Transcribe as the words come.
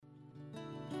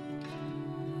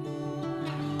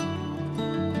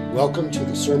Welcome to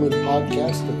the Sermon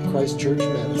Podcast of Christ Church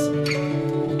Madison,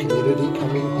 a community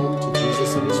coming home to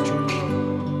Jesus and His church.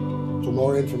 For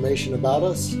more information about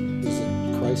us, visit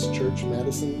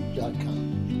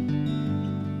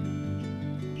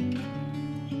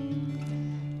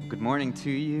christchurchmadison.com. Good morning to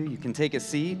you. You can take a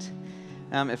seat.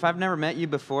 If I've never met you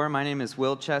before, my name is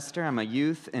Will Chester. I'm a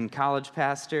youth and college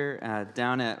pastor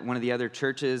down at one of the other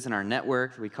churches in our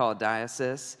network. We call it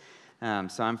Diocese.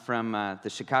 So I'm from the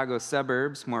Chicago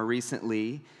suburbs more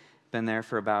recently. Been there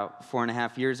for about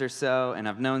 4.5 years or so, and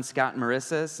I've known Scott and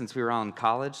Marissa since we were all in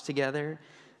college together.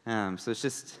 So it's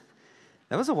just,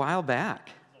 that was a while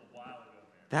back.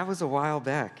 That was a while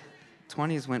back.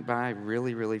 20s went by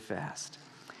really, really fast.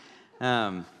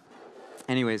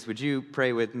 Anyways, would you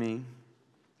pray with me?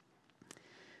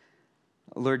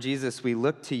 Lord Jesus, we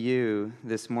look to you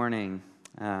this morning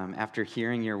after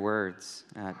hearing your words,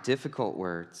 difficult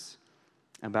words,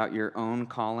 about your own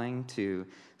calling to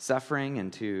suffering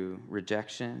and to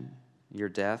rejection, your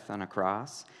death on a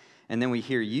cross. And then we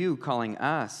hear you calling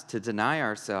us to deny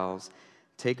ourselves,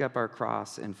 take up our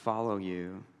cross, and follow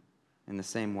you in the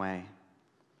same way.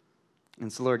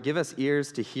 And so, Lord, give us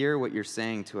ears to hear what you're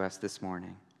saying to us this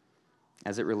morning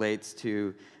as it relates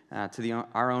to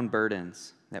our own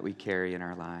burdens that we carry in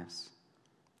our lives.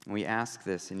 And we ask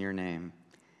this in your name.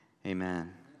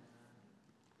 Amen.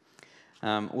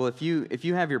 Well, if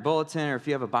you have your bulletin or if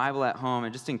you have a Bible at home, I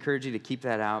just encourage you to keep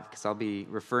that out because I'll be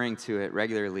referring to it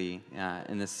regularly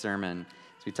in this sermon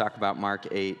as we talk about Mark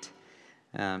 8.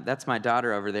 That's my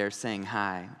daughter over there saying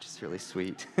hi, which is really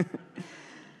sweet.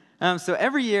 So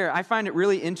every year, I find it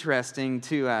really interesting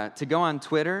to go on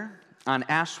Twitter on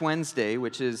Ash Wednesday,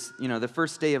 which is the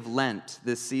first day of Lent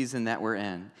this season that we're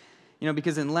in.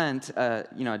 Because in Lent, a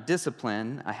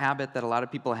discipline, a habit that a lot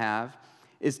of people have,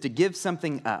 is to give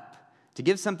something up. To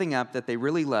give something up that they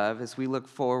really love as we look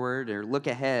forward or look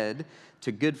ahead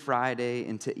to Good Friday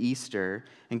and to Easter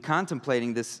and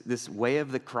contemplating this way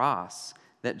of the cross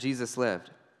that Jesus lived.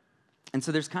 And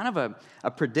so there's kind of a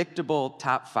predictable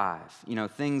top 5,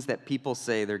 things that people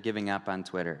say they're giving up on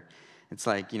Twitter. It's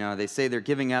like, they say they're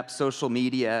giving up social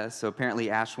media, so apparently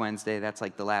Ash Wednesday, that's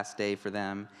like the last day for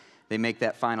them. They make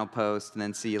that final post and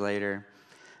then see you later.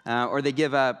 Or they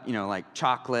give up, like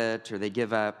chocolate, or they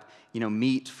give up,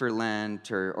 meat for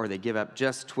Lent, or they give up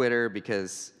just Twitter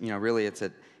because, really it's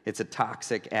a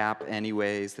toxic app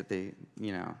anyways that they,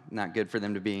 not good for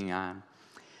them to being on.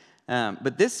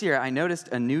 But this year I noticed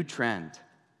a new trend,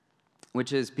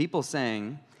 which is people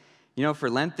saying, for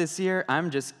Lent this year,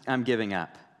 I'm giving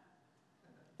up.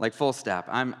 Like full stop,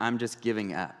 I'm just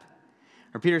giving up.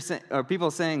 Or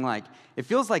people saying like, it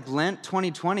feels like Lent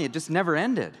 2020, it just never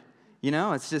ended.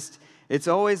 It's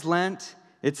always Lent.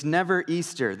 It's never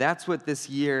Easter. That's what this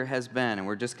year has been, and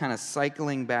we're just kind of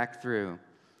cycling back through.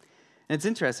 And it's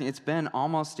interesting. It's been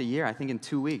almost a year. I think in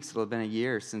 2 weeks it'll have been a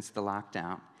year since the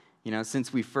lockdown,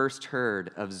 since we first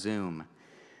heard of Zoom.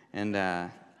 And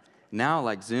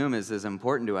now, Zoom is as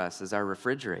important to us as our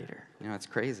refrigerator. It's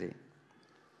crazy.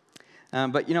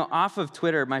 But off of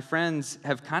Twitter, my friends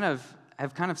have kind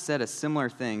of said a similar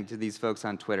thing to these folks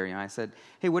on Twitter. I said,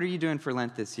 hey, what are you doing for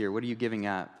Lent this year? What are you giving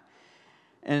up?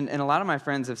 And a lot of my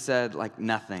friends have said,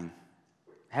 nothing.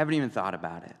 Haven't even thought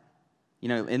about it.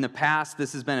 In the past,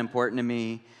 this has been important to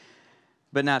me,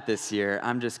 but not this year.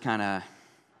 I'm just kind of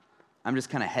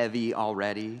heavy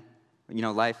already.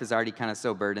 Life is already kind of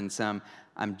so burdensome.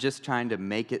 I'm just trying to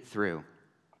make it through.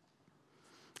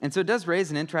 And so it does raise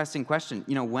an interesting question.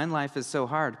 When life is so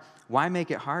hard, why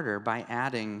make it harder by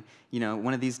adding,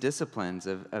 one of these disciplines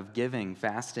of giving,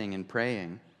 fasting, and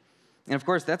praying? And of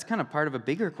course, that's kind of part of a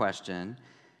bigger question,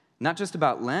 not just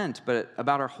about Lent, but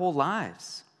about our whole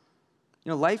lives.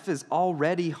 Life is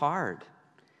already hard.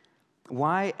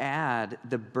 Why add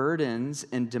the burdens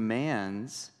and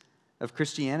demands of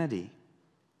Christianity?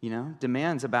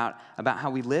 Demands about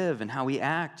how we live and how we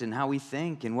act and how we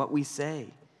think and what we say.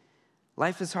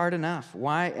 Life is hard enough.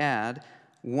 Why add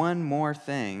one more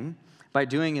thing by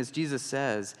doing as Jesus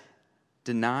says,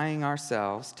 denying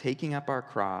ourselves, taking up our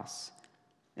cross,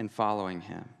 and following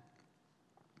him?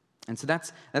 And so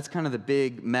that's kind of the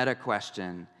big meta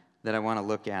question that I want to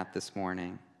look at this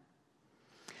morning.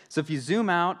 So if you zoom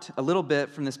out a little bit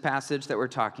from this passage that we're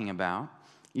talking about,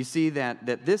 you see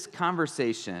that this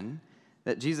conversation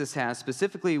that Jesus has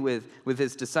specifically with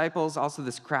his disciples, also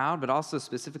this crowd, but also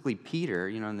specifically Peter,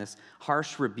 in this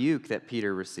harsh rebuke that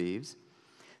Peter receives,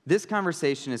 this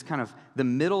conversation is kind of the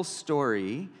middle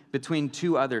story between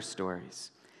two other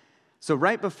stories. So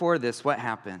right before this, what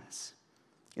happens?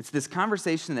 It's this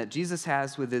conversation that Jesus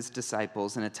has with his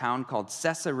disciples in a town called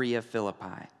Caesarea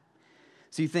Philippi.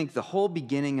 So you think the whole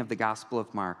beginning of the Gospel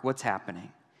of Mark, what's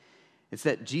happening? It's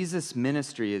that Jesus'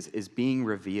 ministry is being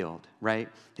revealed, right?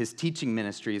 His teaching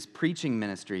ministry, his preaching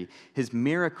ministry, his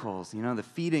miracles, the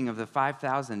feeding of the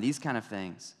 5,000, these kind of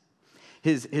things.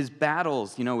 His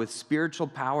battles, with spiritual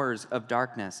powers of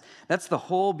darkness. That's the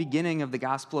whole beginning of the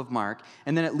Gospel of Mark.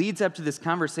 And then it leads up to this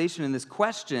conversation and this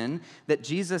question that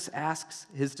Jesus asks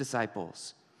his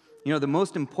disciples. The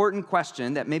most important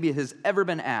question that maybe has ever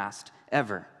been asked,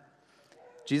 ever.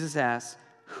 Jesus asks,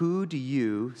 "Who do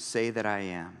you say that I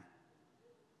am?"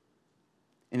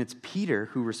 And it's Peter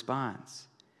who responds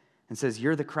and says,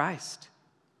 "You're the Christ.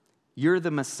 You're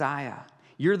the Messiah.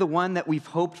 You're the one that we've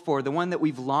hoped for, the one that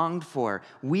we've longed for.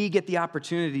 We get the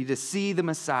opportunity to see the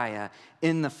Messiah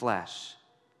in the flesh."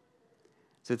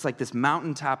 So it's like this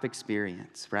mountaintop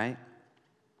experience, right?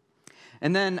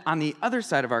 And then on the other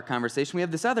side of our conversation, we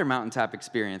have this other mountaintop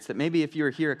experience that maybe if you were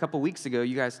here a couple weeks ago,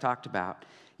 you guys talked about,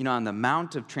 on the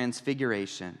Mount of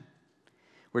Transfiguration,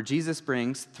 where Jesus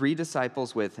brings 3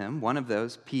 disciples with him, one of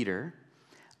those, Peter,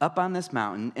 up on this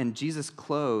mountain, and Jesus'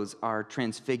 clothes are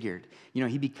transfigured.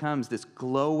 He becomes this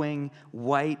glowing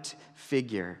white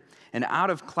figure. And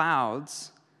out of the clouds,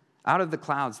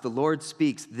 the Lord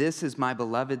speaks, "This is my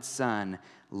beloved Son,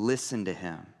 listen to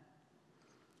him."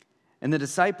 And the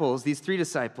disciples, these 3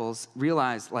 disciples,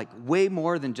 realize way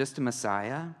more than just a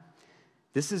Messiah.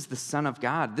 This is the Son of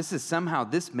God.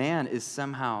 This man is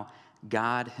somehow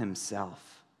God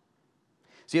himself.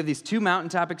 So you have these 2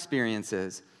 mountaintop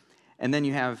experiences, and then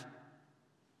you have,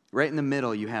 right in the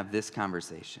middle, you have this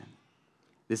conversation,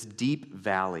 this deep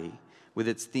valley with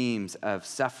its themes of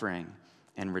suffering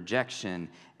and rejection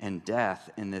and death,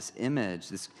 and this image,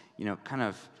 this, kind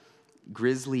of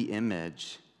grisly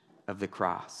image of the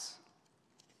cross.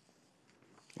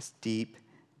 This deep,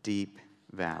 deep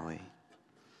valley.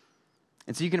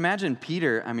 And so you can imagine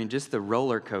Peter, just the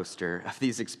roller coaster of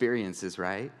these experiences,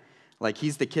 right?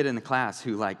 He's the kid in the class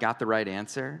who, got the right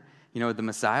answer, with the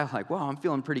Messiah, "Wow, I'm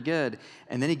feeling pretty good."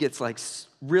 And then he gets,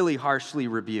 really harshly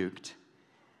rebuked.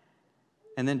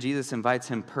 And then Jesus invites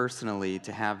him personally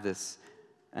to have this,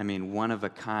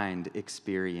 one-of-a-kind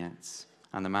experience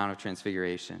on the Mount of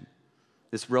Transfiguration.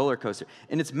 This roller coaster.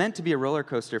 And it's meant to be a roller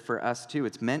coaster for us, too.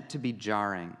 It's meant to be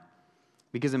jarring.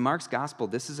 Because in Mark's gospel,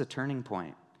 this is a turning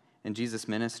point in Jesus'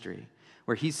 ministry,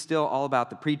 where he's still all about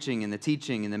the preaching and the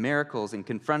teaching and the miracles and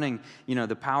confronting,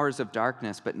 the powers of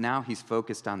darkness, but now he's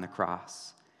focused on the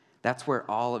cross. That's where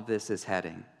all of this is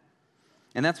heading.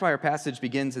 And that's why our passage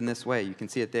begins in this way. You can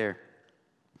see it there.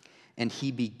 "And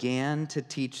he began to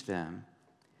teach them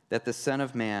that the Son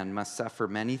of Man must suffer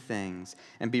many things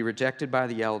and be rejected by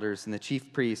the elders and the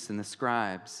chief priests and the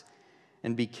scribes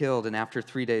and be killed and after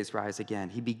 3 days rise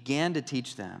again." He began to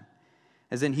teach them,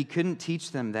 as in he couldn't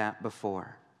teach them that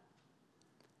before.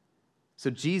 So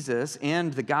Jesus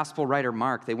and the gospel writer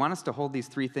Mark, they want us to hold these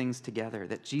 3 things together,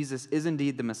 that Jesus is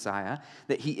indeed the Messiah,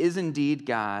 that he is indeed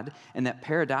God, and that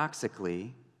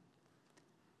paradoxically,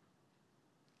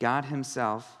 God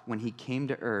himself, when he came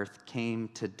to earth, came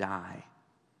to die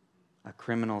a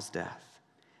criminal's death.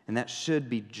 And that should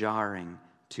be jarring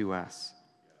to us.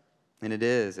 And it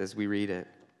is as we read it.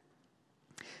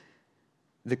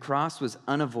 The cross was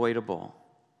unavoidable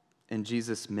in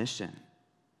Jesus' mission.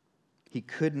 He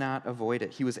could not avoid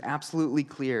it. He was absolutely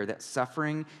clear that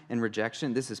suffering and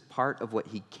rejection, this is part of what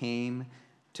he came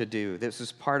to do. This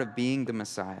is part of being the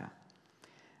Messiah.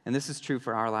 And this is true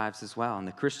for our lives as well. In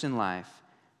the Christian life,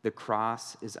 the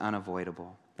cross is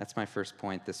unavoidable. That's my first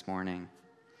point this morning.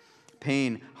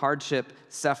 Pain, hardship,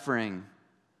 suffering,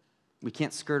 we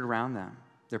can't skirt around them.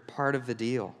 They're part of the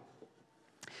deal.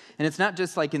 And it's not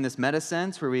just in this meta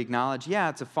sense where we acknowledge,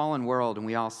 it's a fallen world and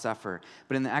we all suffer,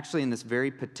 but actually in this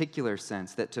very particular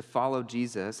sense that to follow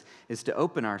Jesus is to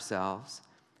open ourselves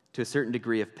to a certain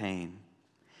degree of pain,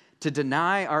 to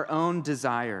deny our own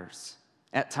desires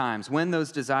at times when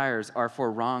those desires are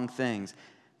for wrong things.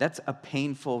 That's a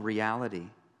painful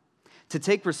reality. To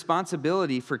take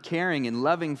responsibility for caring and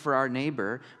loving for our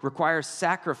neighbor requires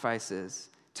sacrifices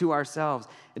to ourselves.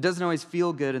 It doesn't always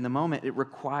feel good in the moment. It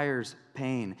requires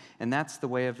pain. And that's the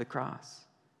way of the cross.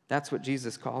 That's what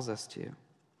Jesus calls us to.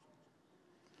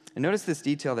 And notice this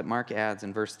detail that Mark adds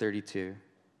in verse 32.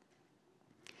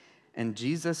 "And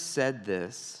Jesus said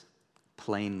this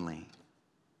plainly."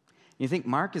 You think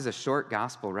Mark is a short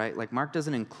gospel, right? Mark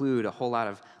doesn't include a whole lot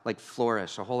of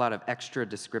flourish, a whole lot of extra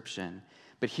description.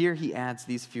 But here he adds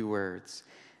these few words.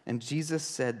 "And Jesus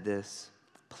said this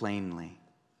plainly."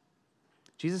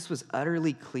 Jesus was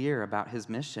utterly clear about his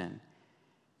mission.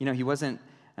 He wasn't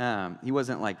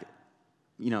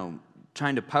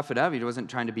trying to puff it up. He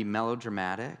wasn't trying to be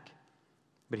melodramatic.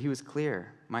 But he was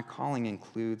clear. My calling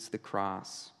includes the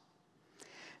cross.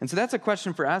 And so that's a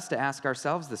question for us to ask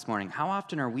ourselves this morning. How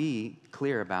often are we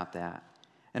clear about that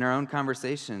in our own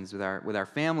conversations with our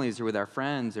families or with our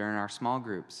friends or in our small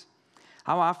groups?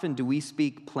 How often do we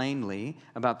speak plainly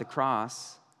about the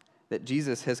cross that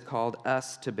Jesus has called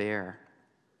us to bear?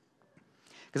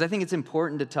 Because I think it's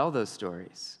important to tell those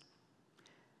stories.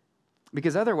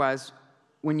 Because otherwise,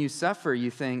 when you suffer,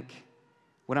 you think,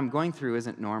 what I'm going through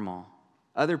isn't normal.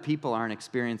 Other people aren't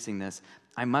experiencing this.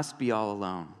 I must be all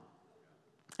alone.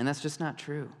 And that's just not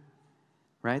true,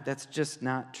 right? That's just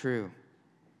not true.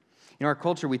 In our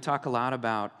culture, we talk a lot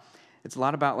about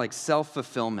like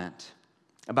self-fulfillment,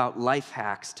 about life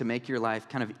hacks to make your life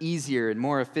kind of easier and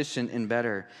more efficient and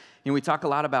better. We talk a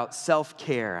lot about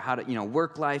self-care, how to,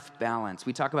 work-life balance.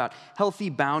 We talk about healthy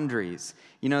boundaries,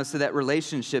 so that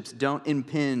relationships don't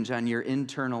impinge on your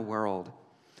internal world.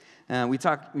 We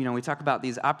talk about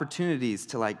these opportunities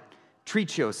to like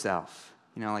treat yourself,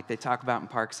 like they talk about in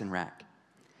Parks and Rec.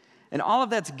 And all of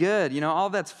that's good, all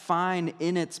of that's fine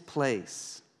in its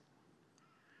place.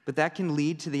 But that can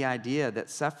lead to the idea that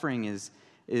suffering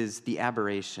is the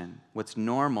aberration. What's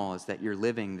normal is that you're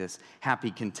living this happy,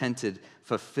 contented,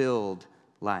 fulfilled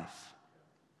life.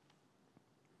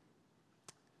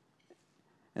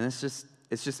 And it's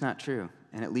just not true.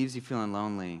 And it leaves you feeling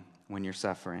lonely when you're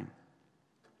suffering.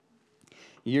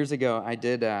 Years ago, I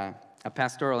did a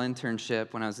pastoral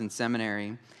internship when I was in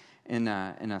seminary in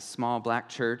a small black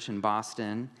church in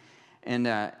Boston. And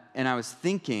I was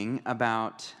thinking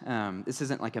about, this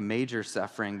isn't like a major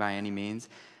suffering by any means,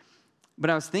 but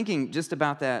I was thinking just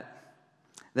about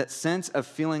that sense of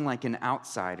feeling like an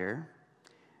outsider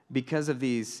because of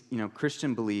these,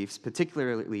 Christian beliefs,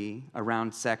 particularly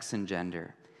around sex and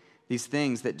gender. These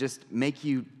things that just make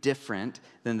you different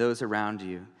than those around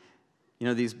you.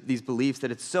 These beliefs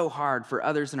that it's so hard for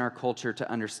others in our culture to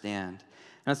understand.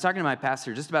 And I was talking to my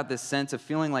pastor just about this sense of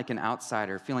feeling like an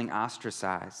outsider, feeling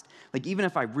ostracized. Like even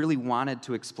if I really wanted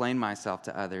to explain myself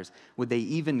to others, would they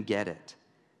even get it?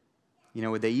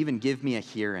 Would they even give me a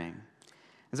hearing?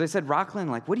 And so I said, Rockland,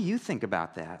 like, what do you think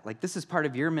about that? Like, this is part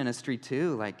of your ministry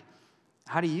too. Like,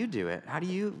 how do you do it? How do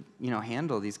you,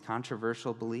 handle these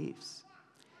controversial beliefs?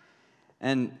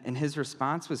 And his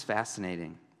response was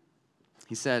fascinating.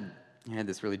 He said, he had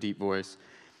this really deep voice.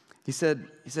 He said,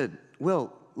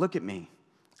 Will, look at me.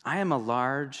 I am a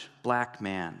large black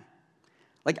man.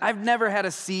 Like, I've never had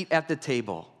a seat at the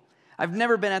table. I've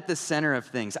never been at the center of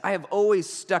things. I have always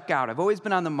stuck out. I've always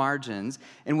been on the margins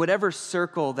in whatever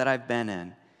circle that I've been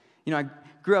in. I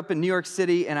grew up in New York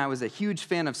City, and I was a huge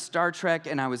fan of Star Trek,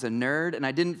 and I was a nerd, and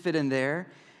I didn't fit in there.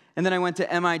 And then I went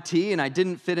to MIT, and I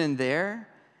didn't fit in there.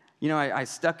 I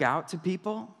stuck out to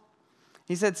people.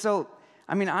 He said, so,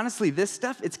 honestly, this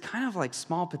stuff, it's kind of like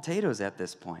small potatoes at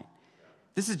this point.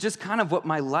 This is just kind of what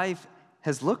my life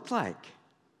has looked like.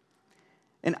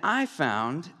 And I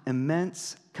found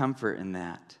immense comfort in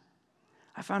that.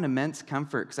 I found immense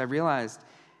comfort because I realized,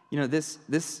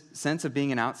 this sense of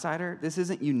being an outsider, this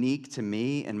isn't unique to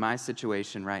me and my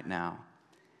situation right now.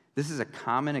 This is a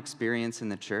common experience in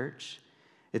the church.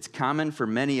 It's common for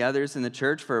many others in the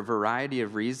church for a variety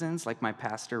of reasons, like my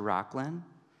pastor, Rockland.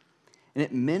 And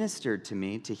it ministered to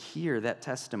me to hear that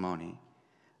testimony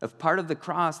of part of the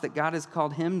cross that God has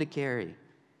called him to carry,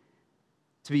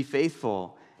 to be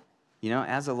faithful,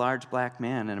 as a large black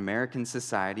man in American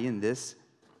society in this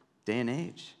day and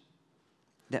age.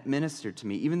 That ministered to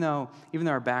me, even though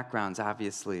our backgrounds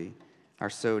obviously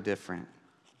are so different.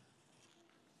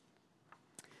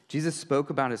 Jesus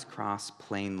spoke about his cross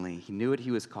plainly. He knew what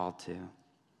he was called to.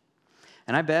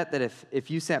 And I bet that if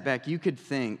you sat back, you could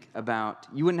think about,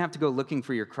 you wouldn't have to go looking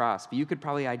for your cross, but you could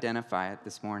probably identify it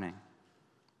this morning,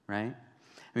 right?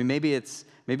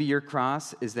 Maybe your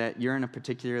cross is that you're in a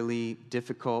particularly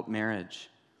difficult marriage,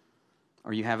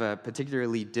 or you have a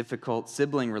particularly difficult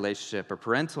sibling relationship or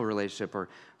parental relationship or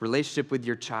relationship with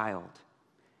your child.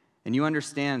 And you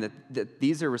understand that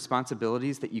these are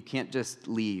responsibilities that you can't just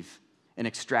leave and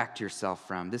extract yourself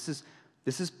from. This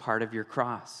is part of your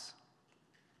cross.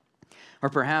 Or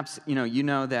perhaps,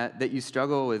 that you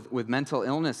struggle with mental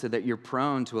illness, or that you're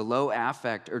prone to a low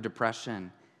affect or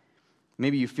depression.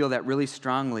 Maybe you feel that really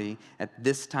strongly at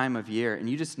this time of year, and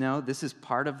you just know this is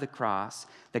part of the cross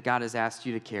that God has asked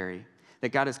you to carry, that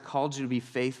God has called you to be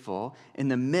faithful in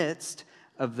the midst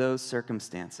of those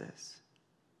circumstances.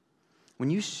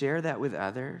 When you share that with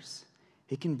others,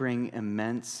 it can bring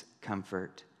immense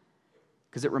comfort,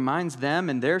 because it reminds them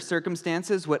in their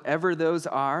circumstances, whatever those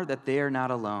are, that they are not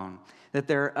alone, that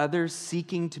there are others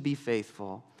seeking to be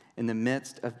faithful in the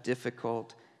midst of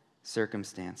difficult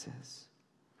circumstances.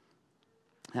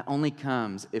 That only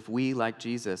comes if we, like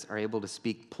Jesus, are able to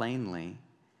speak plainly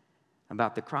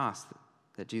about the cross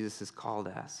that Jesus has called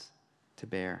us to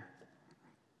bear.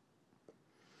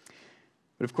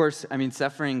 But of course,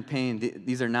 suffering, pain,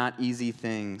 these are not easy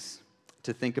things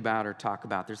to think about or talk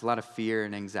about. There's a lot of fear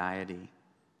and anxiety,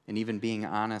 and even being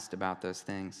honest about those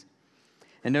things.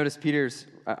 And notice Peter's,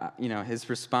 his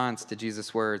response to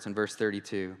Jesus' words in verse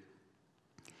 32.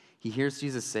 He hears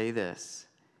Jesus say this,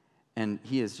 and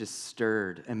he is just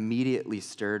stirred, immediately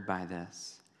stirred by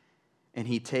this. And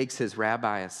he takes his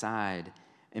rabbi aside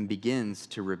and begins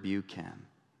to rebuke him.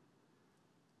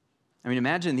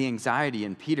 Imagine the anxiety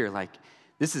in Peter, like,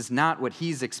 this is not what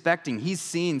he's expecting. He's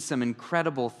seen some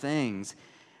incredible things.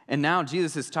 And now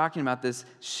Jesus is talking about this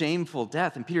shameful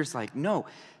death. And Peter's like, no,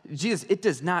 Jesus, it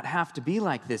does not have to be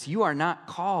like this. You are not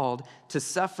called to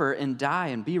suffer and die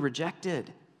and be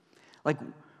rejected. Like,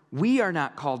 we are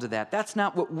not called to that. That's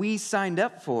not what we signed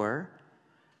up for.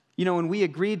 When we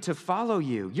agreed to follow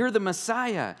you, you're the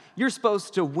Messiah. You're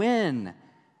supposed to win,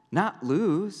 not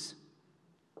lose.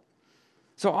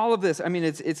 So all of this,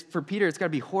 it's for Peter, it's got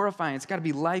to be horrifying. It's got to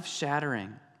be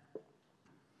life-shattering.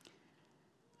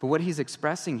 But what he's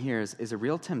expressing here is a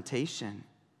real temptation.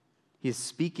 He is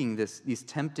speaking these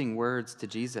tempting words to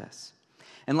Jesus.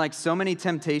 And like so many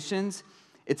temptations,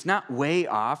 it's not way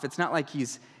off. It's not like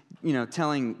he's,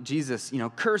 telling Jesus,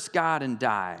 curse God and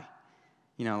die.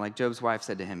 Like Job's wife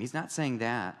said to him. He's not saying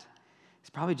that. He's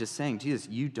probably just saying, Jesus,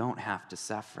 you don't have to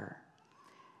suffer.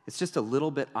 It's just a little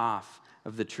bit off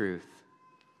of the truth.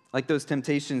 Like those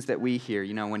temptations that we hear,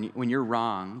 when you're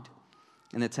wronged,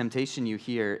 and the temptation you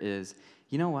hear is,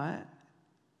 you know what?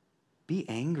 Be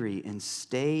angry and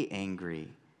stay angry.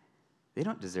 They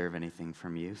don't deserve anything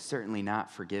from you, certainly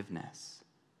not forgiveness.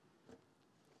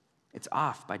 It's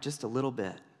off by just a little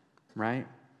bit, right?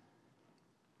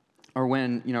 Or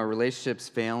when, a relationship's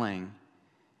failing,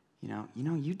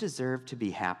 you deserve to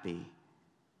be happy.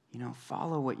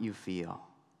 Follow what you feel.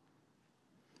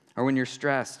 Or when you're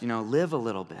stressed, live a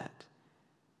little bit.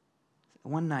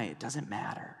 One night, it doesn't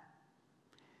matter.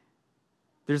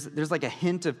 There's like a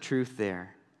hint of truth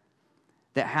there.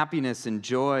 That happiness and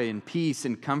joy and peace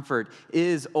and comfort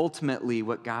is ultimately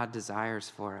what God desires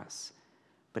for us.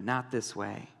 But not this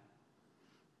way.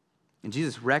 And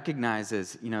Jesus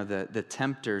recognizes, the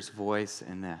tempter's voice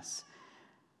in this.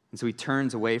 And so he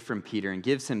turns away from Peter and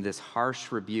gives him this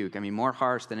harsh rebuke. More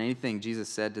harsh than anything Jesus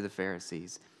said to the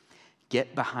Pharisees.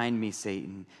 Get behind me,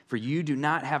 Satan, for you do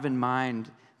not have in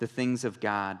mind the things of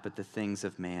God, but the things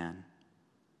of man.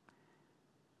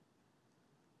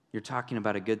 You're talking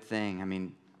about a good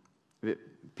thing.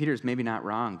 Peter's maybe not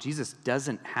wrong. Jesus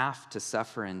doesn't have to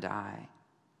suffer and die.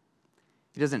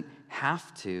 He doesn't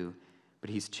have to, but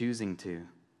he's choosing to.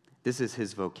 This is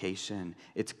his vocation.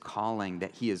 It's calling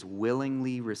that he is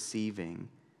willingly receiving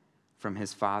from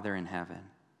his Father in heaven.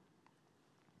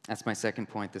 That's my second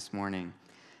point this morning,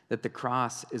 that the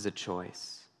cross is a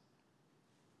choice.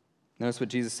 Notice what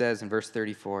Jesus says in verse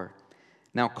 34.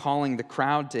 Now calling the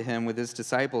crowd to him with his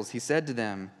disciples, he said to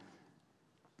them,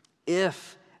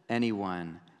 if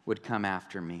anyone would come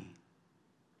after me.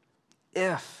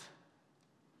 If.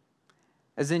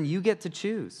 As in, you get to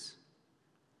choose.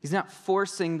 He's not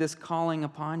forcing this calling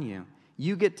upon you.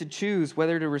 You get to choose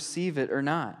whether to receive it or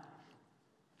not.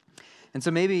 And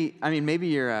so maybe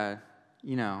you're a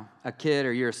kid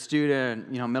or you're a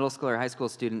student, middle school or high school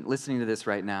student listening to this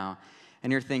right now,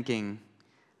 and you're thinking,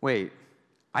 wait,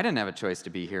 I didn't have a choice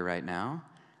to be here right now.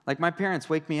 Like my parents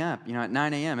wake me up, at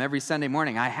 9 a.m. every Sunday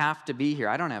morning. I have to be here.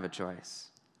 I don't have a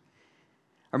choice.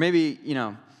 Or maybe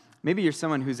you're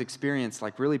someone who's experienced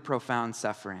like really profound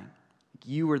suffering.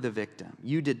 You were the victim.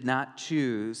 You did not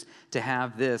choose to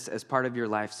have this as part of your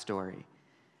life story.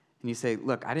 And you say,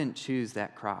 look, I didn't choose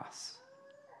that cross.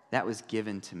 That was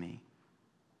given to me.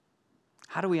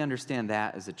 How do we understand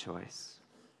that as a choice?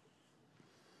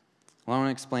 Well, I want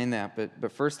to explain that,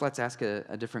 but first let's ask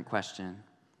a different question.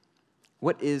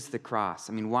 What is the cross?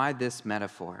 Why this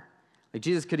metaphor? Like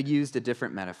Jesus could have used a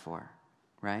different metaphor,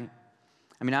 right?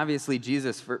 Obviously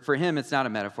Jesus, for him, it's not a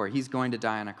metaphor. He's going to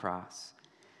die on a cross.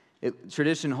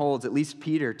 Tradition holds at least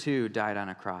Peter, too, died on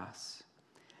a cross.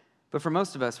 But for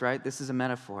most of us, right, this is a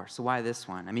metaphor. So why this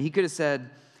one? He could have said,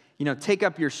 take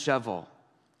up your shovel,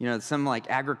 some like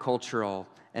agricultural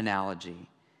analogy,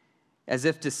 as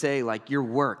if to say, like, your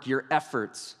work, your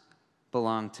efforts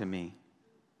belong to me.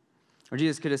 Or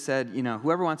Jesus could have said,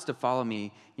 whoever wants to follow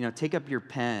me, take up your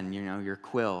pen, your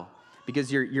quill,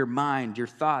 because your mind, your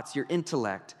thoughts, your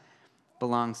intellect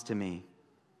belongs to me.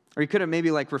 Or he could have maybe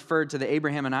referred to the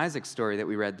Abraham and Isaac story that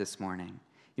we read this morning.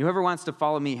 Whoever wants to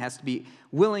follow me has to be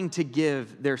willing to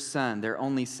give their son, their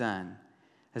only son,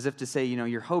 as if to say,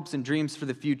 your hopes and dreams for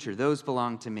the future, those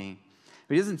belong to me.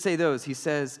 But he doesn't say those. He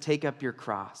says, take up your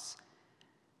cross.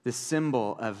 this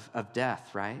symbol of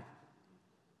death, right?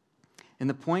 And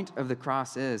the point of the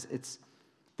cross is,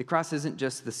 the cross isn't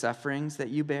just the sufferings that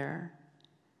you bear.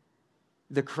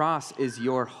 The cross is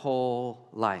your whole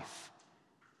life.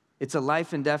 It's a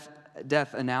life and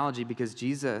death analogy because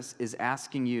Jesus is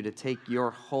asking you to take your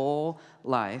whole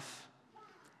life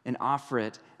and offer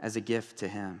it as a gift to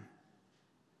him.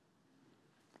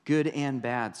 Good and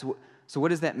bad. So what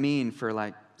does that mean for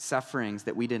like sufferings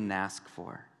that we didn't ask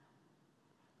for?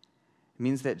 It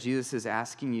means that Jesus is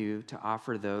asking you to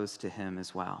offer those to him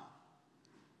as well.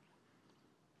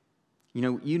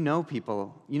 You know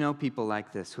people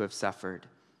like this who have suffered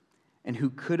and who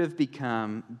could have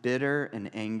become bitter and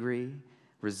angry,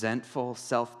 resentful,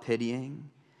 self-pitying.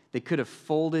 They could have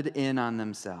folded in on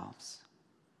themselves.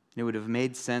 It would have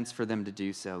made sense for them to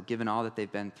do so, given all that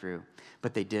they've been through,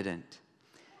 but they didn't.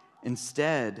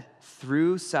 Instead,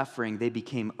 through suffering, they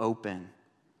became open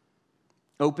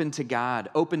to God,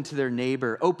 open to their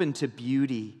neighbor, open to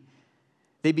beauty.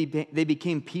 They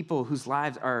became people whose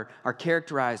lives are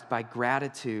characterized by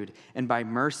gratitude and by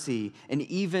mercy and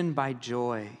even by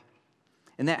joy.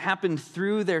 And that happened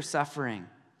through their suffering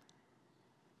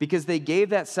because they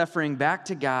gave that suffering back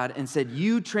to God and said,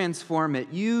 you transform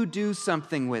it, you do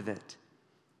something with it.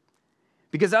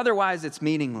 Because otherwise it's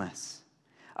meaningless.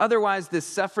 Otherwise, this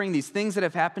suffering, these things that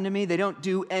have happened to me, they don't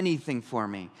do anything for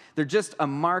me. They're just a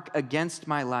mark against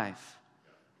my life.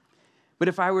 But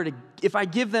if I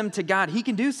give them to God, he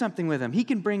can do something with them. He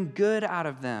can bring good out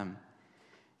of them.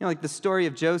 Like the story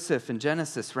of Joseph in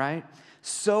Genesis, right?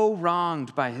 So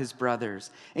wronged by his brothers,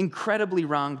 incredibly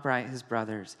wronged by his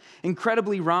brothers,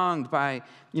 incredibly wronged by,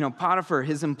 Potiphar,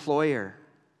 his employer.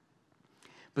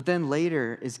 But then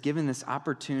later is given this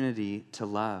opportunity to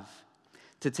love,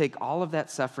 to take all of that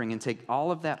suffering and take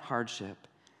all of that hardship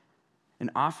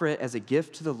and offer it as a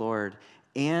gift to the Lord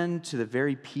and to the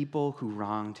very people who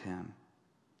wronged him.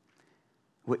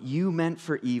 What you meant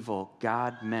for evil,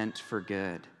 God meant for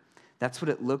good. That's what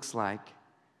it looks like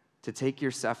to take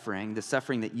your suffering, the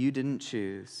suffering that you didn't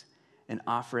choose, and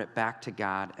offer it back to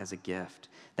God as a gift.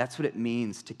 That's what it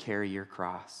means to carry your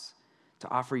cross, to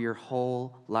offer your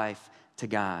whole life to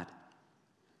God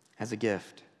as a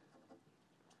gift.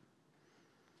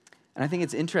 And I think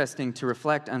it's interesting to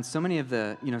reflect on so many of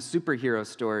the, superhero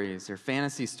stories or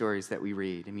fantasy stories that we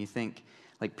read. And you think,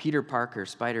 like Peter Parker,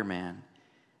 Spider-Man,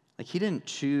 like he didn't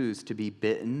choose to be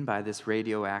bitten by this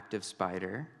radioactive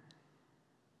spider,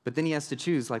 but then he has to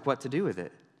choose, like, what to do with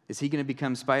it. Is he going to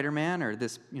become Spider-Man or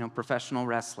this, professional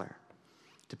wrestler?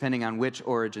 Depending on which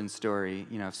origin story,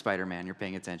 of Spider-Man you're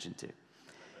paying attention to.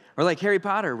 Or like Harry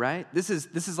Potter, right? This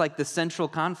is like the central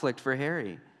conflict for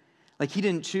Harry. Like he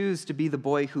didn't choose to be the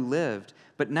boy who lived,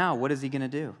 but now what is he going to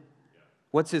do?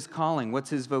 What's his calling? What's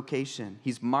his vocation?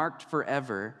 He's marked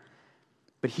forever,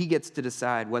 but he gets to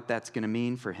decide what that's going to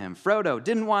mean for him. Frodo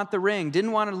didn't want the ring,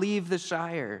 didn't want to leave the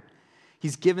Shire.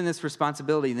 He's given this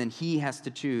responsibility, and then he has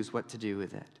to choose what to do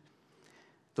with it.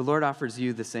 The Lord offers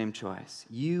you the same choice.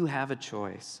 You have a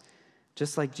choice,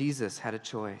 just like Jesus had a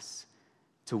choice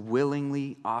to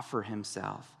willingly offer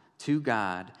himself to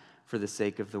God for the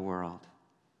sake of the world.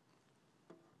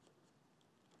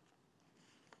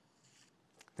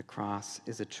 The cross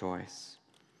is a choice.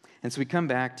 And so we come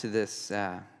back to this,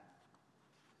 to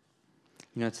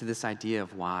this idea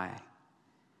of why.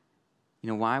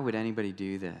 Why would anybody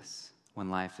do this when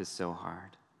life is so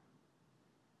hard?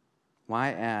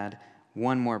 Why add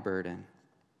one more burden?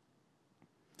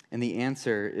 And the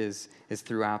answer is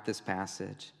throughout this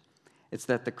passage. It's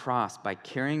that the cross, by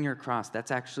carrying your cross,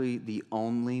 that's actually the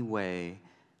only way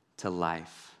to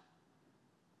life.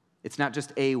 It's not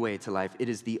just a way to life, it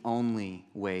is the only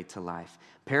way to life.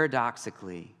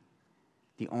 Paradoxically,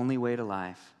 the only way to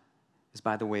life is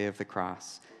by the way of the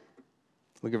cross.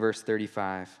 Look at verse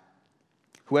 35.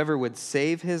 Whoever would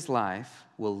save his life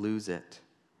will lose it.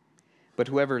 But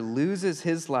whoever loses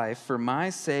his life for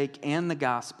my sake and the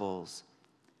gospel's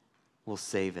will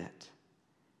save it.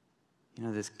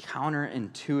 This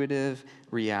counterintuitive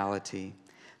reality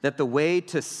that the way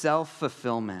to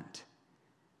self-fulfillment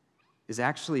is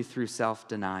actually through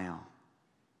self-denial.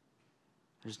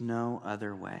 There's no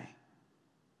other way.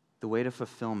 The way to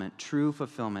fulfillment, true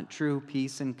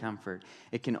peace and comfort,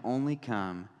 it can only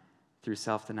come through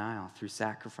self-denial, through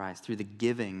sacrifice, through the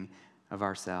giving of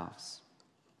ourselves.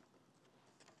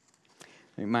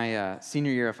 My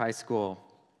senior year of high school,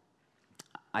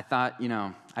 I thought,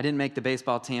 I didn't make the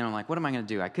baseball team. I'm like, what am I going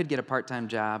to do? I could get a part-time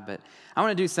job, but I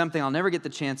want to do something I'll never get the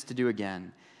chance to do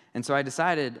again. And so I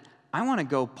decided, I want to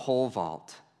go pole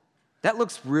vault. That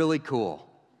looks really cool.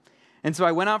 And so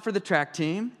I went out for the track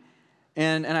team,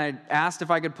 and I asked if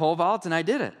I could pole vault, and I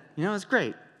did it. It was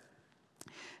great.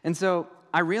 And so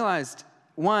I realized,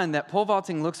 one, that pole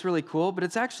vaulting looks really cool, but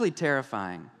it's actually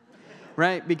terrifying,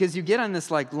 right? Because you get on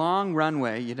this like long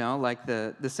runway, like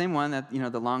the same one that,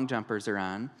 the long jumpers are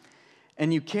on,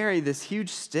 and you carry this huge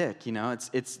stick,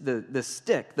 it's the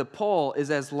stick, the pole is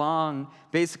as long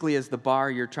basically as the bar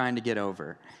you're trying to get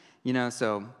over,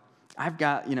 so I've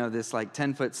got, this like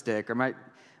 10-foot stick, or my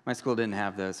school didn't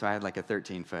have those, so I had like a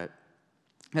 13-foot.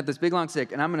 I had this big long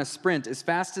stick, and I'm going to sprint as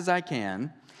fast as I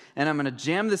can, and I'm going to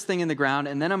jam this thing in the ground,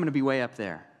 and then I'm going to be way up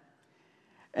there.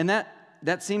 And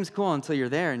that seems cool until you're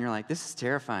there, and you're like, this is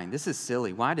terrifying. This is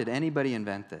silly. Why did anybody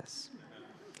invent this?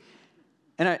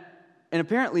 And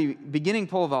apparently, beginning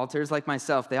pole vaulters like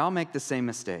myself, they all make the same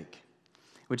mistake,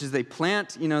 which is they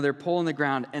plant, their pole in the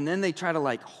ground, and then they try to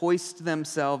like hoist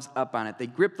themselves up on it. They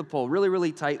grip the pole really,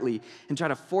 really tightly and try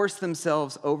to force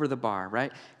themselves over the bar,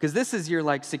 right? Because this is your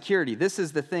like security. This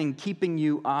is the thing keeping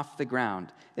you off the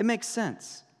ground. It makes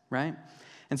sense, right?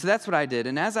 And so that's what I did.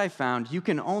 And as I found, you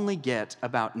can only get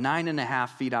about 9.5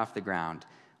 feet off the ground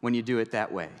when you do it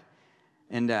that way.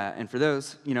 And for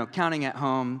those, counting at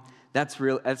home, that's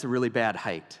a really bad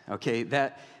height, okay?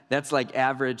 That's like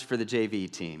average for the JV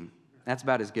team. That's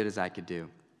about as good as I could do.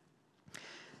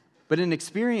 But an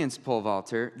experienced pole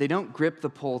vaulter, they don't grip the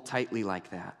pole tightly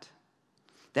like that.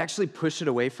 They actually push it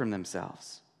away from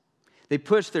themselves. They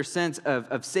push their sense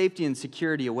of safety and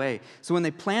security away. So when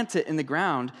they plant it in the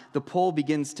ground, the pole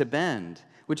begins to bend,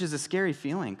 which is a scary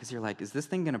feeling because you're like, is this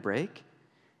thing going to break?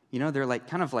 They're like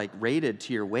kind of like rated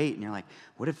to your weight, and you're like,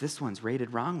 what if this one's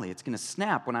rated wrongly? It's going to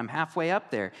snap when I'm halfway up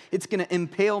there. It's going to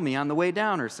impale me on the way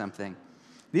down or something.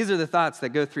 These are the thoughts that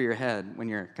go through your head when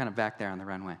you're kind of back there on the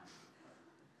runway.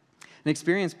 An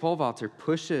experienced pole vaulter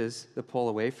pushes the pole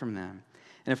away from them.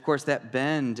 And of course, that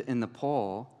bend in the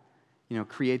pole,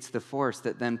 creates the force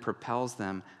that then propels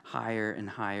them higher and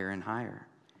higher and higher.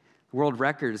 The world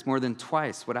record is more than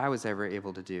twice what I was ever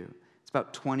able to do. It's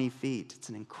about 20 feet. It's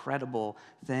an incredible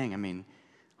thing. I mean,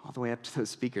 all the way up to those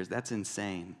speakers. That's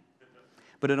insane.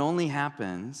 But it only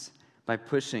happens by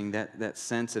pushing that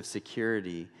sense of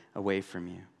security away from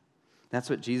you. That's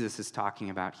what Jesus is talking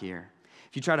about here.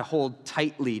 If you try to hold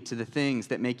tightly to the things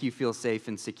that make you feel safe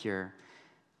and secure,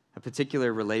 a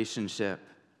particular relationship,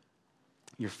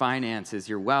 your finances,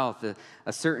 your wealth,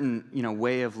 a certain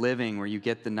way of living where you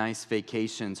get the nice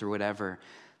vacations or whatever,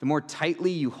 the more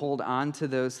tightly you hold on to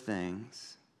those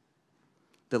things,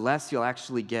 the less you'll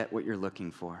actually get what you're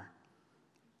looking for.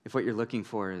 If what you're looking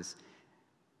for is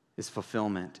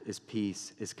fulfillment, is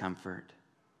peace, is comfort.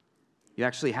 You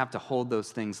actually have to hold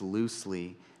those things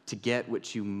loosely to get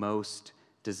what you most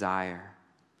desire.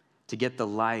 To get the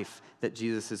life that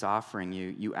Jesus is offering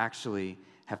you, you actually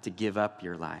have to give up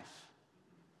your life.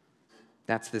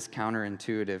 That's this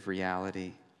counterintuitive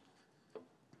reality.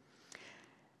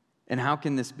 And how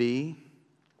can this be?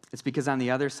 It's because on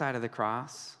the other side of the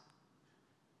cross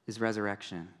is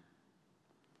resurrection.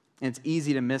 And it's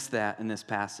easy to miss that in this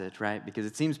passage, right? Because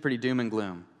it seems pretty doom and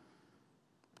gloom.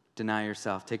 Deny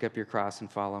yourself, take up your cross,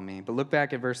 and follow me. But look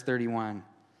back at verse 31.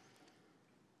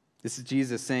 This is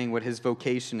Jesus saying what his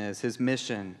vocation is, his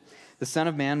mission. The Son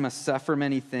of Man must suffer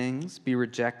many things, be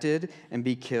rejected, and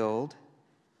be killed,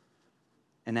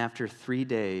 and after 3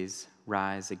 days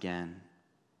rise again.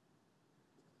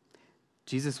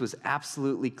 Jesus was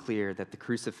absolutely clear that the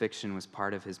crucifixion was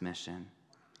part of his mission.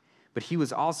 But he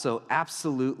was also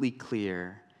absolutely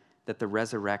clear that the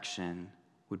resurrection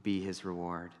would be his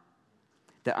reward.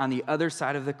 That on the other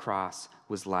side of the cross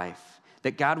was life.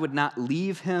 That God would not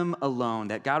leave him alone.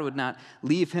 That God would not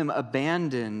leave him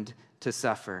abandoned to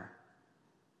suffer.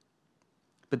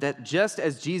 But that just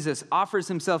as Jesus offers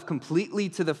himself completely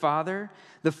to the Father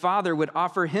would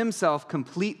offer himself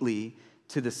completely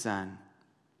to the Son.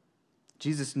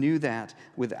 Jesus knew that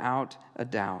without a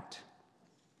doubt.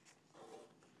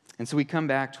 And so we come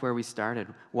back to where we started.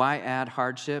 Why add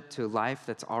hardship to a life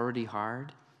that's already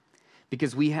hard?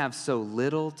 Because we have so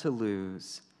little to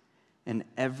lose and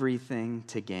everything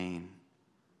to gain.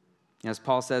 As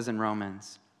Paul says in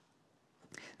Romans,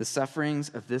 the sufferings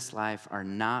of this life are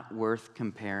not worth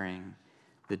comparing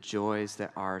the joys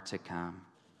that are to come.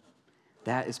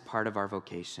 That is part of our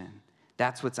vocation.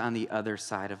 That's what's on the other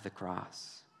side of the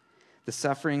cross. The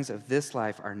sufferings of this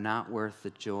life are not worth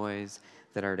the joys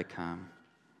that are to come.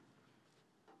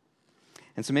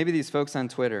 And so maybe these folks on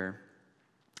Twitter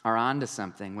are onto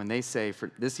something when they say,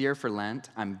 for this year for Lent,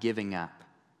 I'm giving up.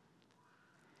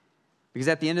 Because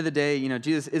at the end of the day,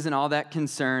 Jesus isn't all that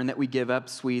concerned that we give up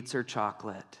sweets or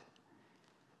chocolate.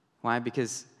 Why?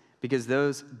 Because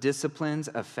those disciplines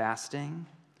of fasting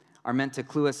are meant to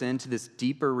clue us into this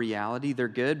deeper reality. They're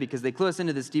good because they clue us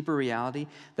into this deeper reality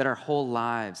that our whole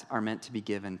lives are meant to be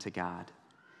given to God.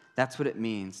 That's what it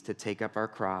means to take up our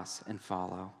cross and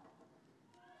follow.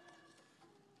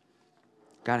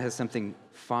 God has something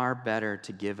far better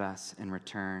to give us in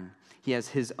return. He has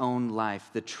his own life,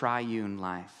 the triune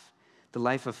life, the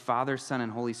life of Father, Son,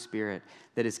 and Holy Spirit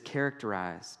that is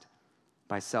characterized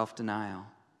by self-denial,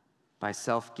 by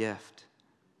self-gift,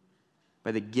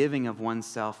 by the giving of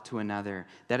oneself to another.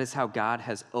 That is how God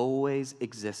has always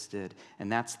existed,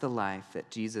 and that's the life that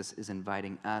Jesus is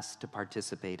inviting us to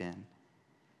participate in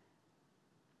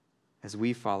as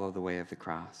we follow the way of the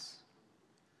cross.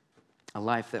 A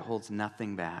life that holds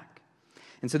nothing back.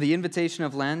 And so the invitation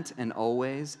of Lent and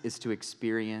always is to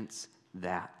experience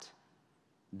that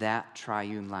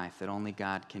triune life that only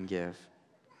God can give.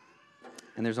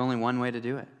 And there's only one way to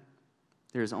do it.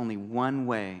 There's only one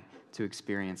way to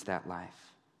experience that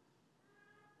life.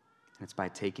 And it's by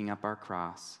taking up our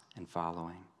cross and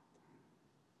following.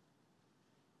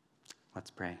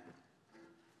 Let's pray.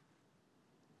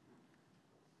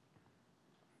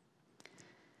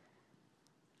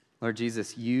 Lord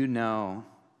Jesus, you know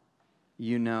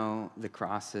the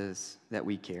crosses that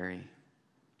we carry.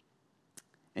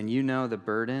 And you know the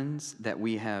burdens that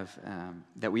we have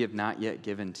not yet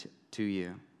given to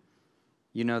you.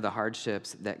 You know the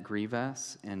hardships that grieve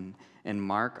us and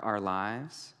mark our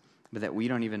lives, but that we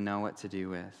don't even know what to do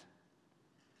with,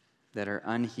 that are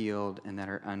unhealed and that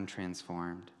are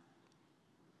untransformed.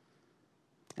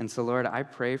 And so, Lord, I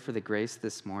pray for the grace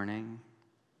this morning,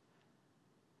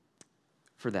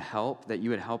 for the help, that you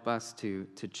would help us to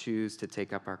choose to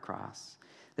take up our cross,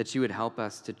 that you would help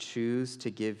us to choose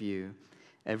to give you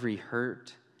every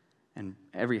hurt and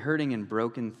every hurting and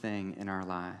broken thing in our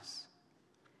lives.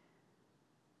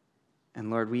 And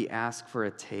Lord, we ask for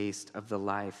a taste of the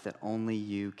life that only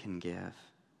you can give.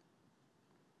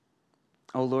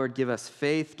 Oh Lord, give us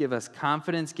faith, give us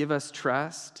confidence, give us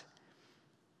trust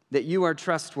that you are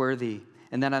trustworthy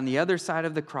and that on the other side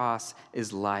of the cross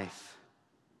is life.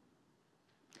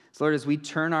 So Lord, as we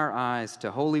turn our eyes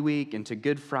to Holy Week and to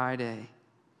Good Friday,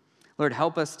 Lord,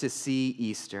 help us to see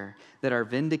Easter, that our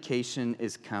vindication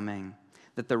is coming,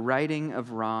 that the righting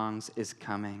of wrongs is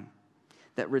coming,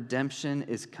 that redemption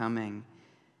is coming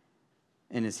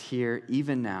and is here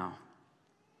even now,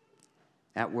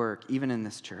 at work, even in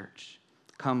this church.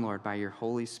 Come, Lord, by your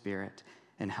Holy Spirit,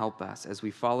 and help us as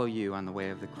we follow you on the way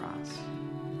of the cross.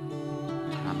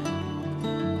 Amen.